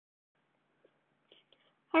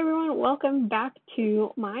Hi everyone, welcome back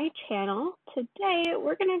to my channel. Today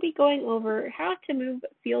we're going to be going over how to move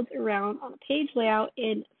fields around on a page layout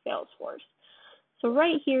in Salesforce. So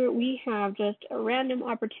right here we have just a random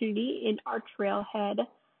opportunity in our trailhead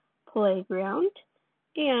playground,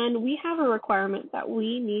 and we have a requirement that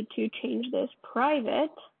we need to change this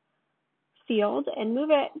private field and move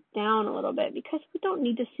it down a little bit because we don't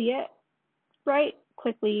need to see it right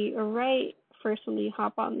quickly or right first when we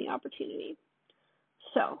hop on the opportunity.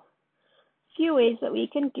 So, a few ways that we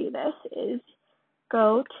can do this is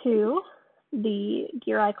go to the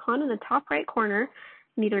gear icon in the top right corner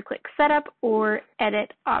and either click Setup or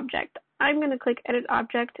Edit Object. I'm going to click Edit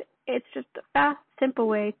Object. It's just a fast, simple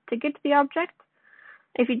way to get to the object.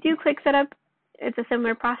 If you do click Setup, it's a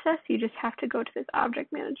similar process. You just have to go to this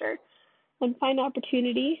Object Manager and find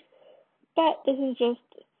Opportunity. But this is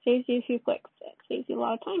just saves you a few clicks. It saves you a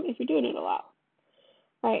lot of time if you're doing it a lot.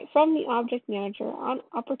 All right, from the Object Manager on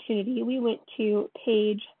Opportunity, we went to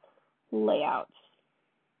Page Layouts.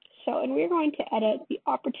 And we're going to edit the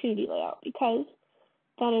Opportunity layout because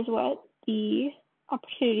that is what the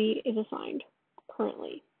opportunity is assigned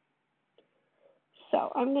currently.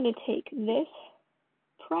 So I'm going to take this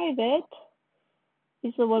private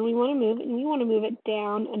is the one we want to move, and we want to move it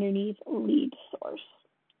down underneath Lead Source.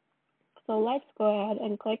 So let's go ahead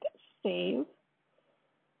and click Save.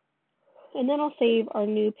 And then I'll save our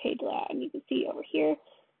new page layout. And you can see over here,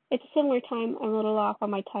 it's a similar time. I'm a little off on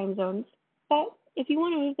my time zones. But if you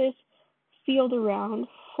want to move this field around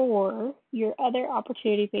for your other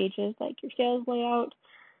opportunity pages, like your sales layout,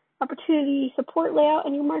 opportunity support layout,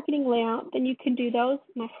 and your marketing layout, then you can do those.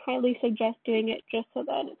 And I highly suggest doing it just so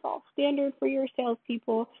that it's all standard for your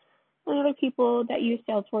salespeople and other people that use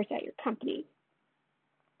Salesforce at your company.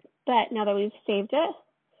 But now that we've saved it,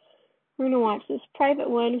 we're going to watch this private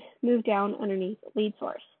one move down underneath Lead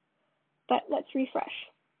Source. But let's refresh.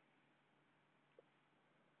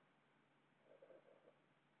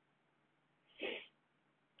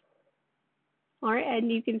 All right,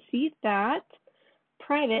 and you can see that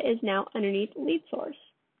private is now underneath Lead Source.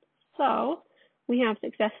 So we have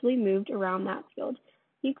successfully moved around that field.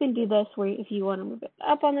 You can do this where if you want to move it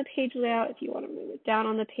up on the page layout, if you want to move it down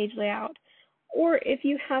on the page layout, or if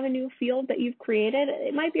you have a new field that you've created,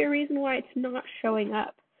 it might be a reason why it's not showing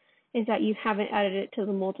up, is that you haven't added it to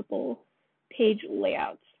the multiple page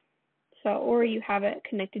layouts. Or you haven't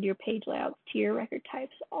connected your page layouts to your record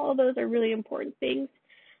types. All of those are really important things,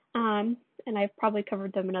 and I've probably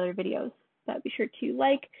covered them in other videos. But be sure to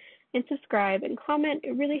like and subscribe and comment.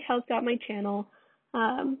 It really helps out my channel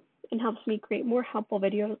and helps me create more helpful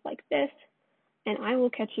videos like this. And I will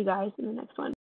catch you guys in the next one.